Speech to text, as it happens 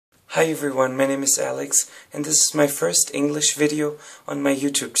Hi everyone, my name is Alex, and this is my first English video on my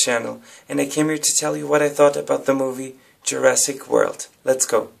YouTube channel, and I came here to tell you what I thought about the movie Jurassic World. Let's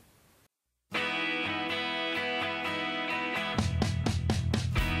go!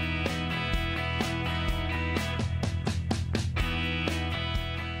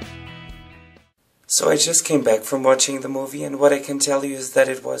 So I just came back from watching the movie, and what I can tell you is that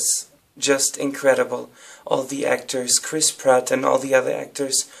it was just incredible. All the actors, Chris Pratt and all the other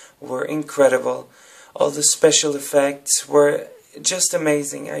actors were incredible. All the special effects were just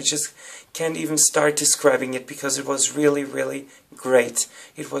amazing. I just can't even start describing it because it was really, really great.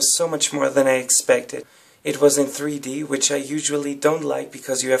 It was so much more than I expected. It was in 3D, which I usually don't like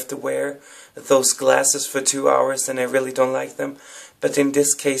because you have to wear those glasses for 2 hours and I really don't like them. But in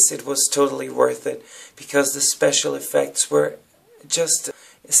this case it was totally worth it because the special effects were just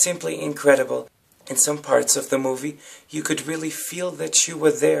simply incredible. In some parts of the movie you could really feel that you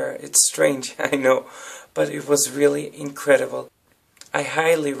were there. It's strange, I know, but it was really incredible. I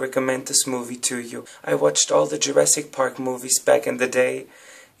highly recommend this movie to you. I watched all the Jurassic Park movies back in the day.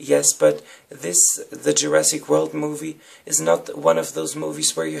 Yes, but the Jurassic World movie is not one of those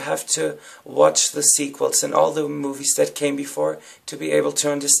movies where you have to watch the sequels and all the movies that came before to be able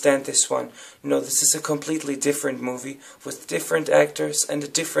to understand this one. No, this is a completely different movie with different actors and a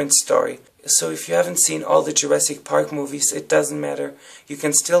different story. So if you haven't seen all the Jurassic Park movies, it doesn't matter. You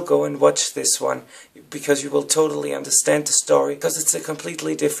can still go and watch this one because you will totally understand the story because it's a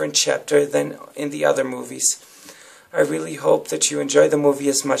completely different chapter than in the other movies. I really hope that you enjoy the movie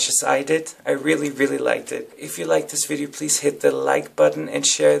as much as I did. I really, really liked it. If you liked this video, please hit the like button and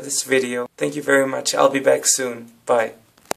share this video. Thank you very much. I'll be back soon. Bye.